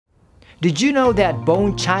Did you know that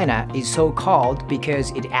bone china is so called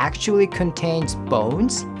because it actually contains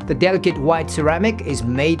bones? The delicate white ceramic is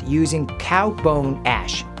made using cow bone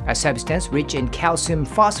ash, a substance rich in calcium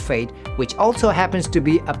phosphate, which also happens to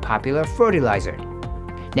be a popular fertilizer.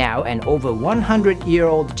 Now, an over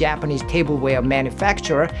 100-year-old Japanese tableware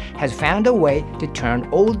manufacturer has found a way to turn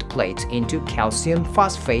old plates into calcium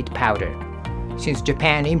phosphate powder. Since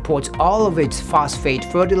Japan imports all of its phosphate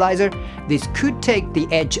fertilizer, this could take the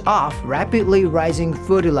edge off rapidly rising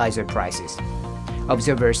fertilizer prices.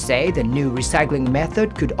 Observers say the new recycling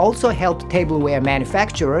method could also help tableware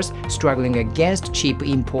manufacturers struggling against cheap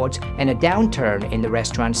imports and a downturn in the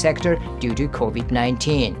restaurant sector due to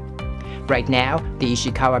COVID-19. Right now, the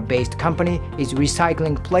Ishikawa-based company is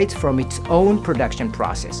recycling plates from its own production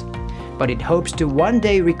process, but it hopes to one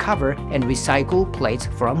day recover and recycle plates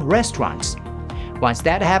from restaurants. Once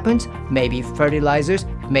that happens, maybe fertilizers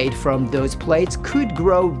made from those plates could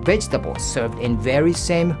grow vegetables served in very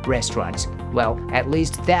same restaurants. Well, at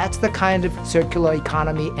least that's the kind of circular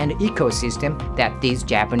economy and ecosystem that these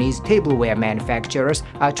Japanese tableware manufacturers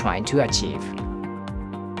are trying to achieve.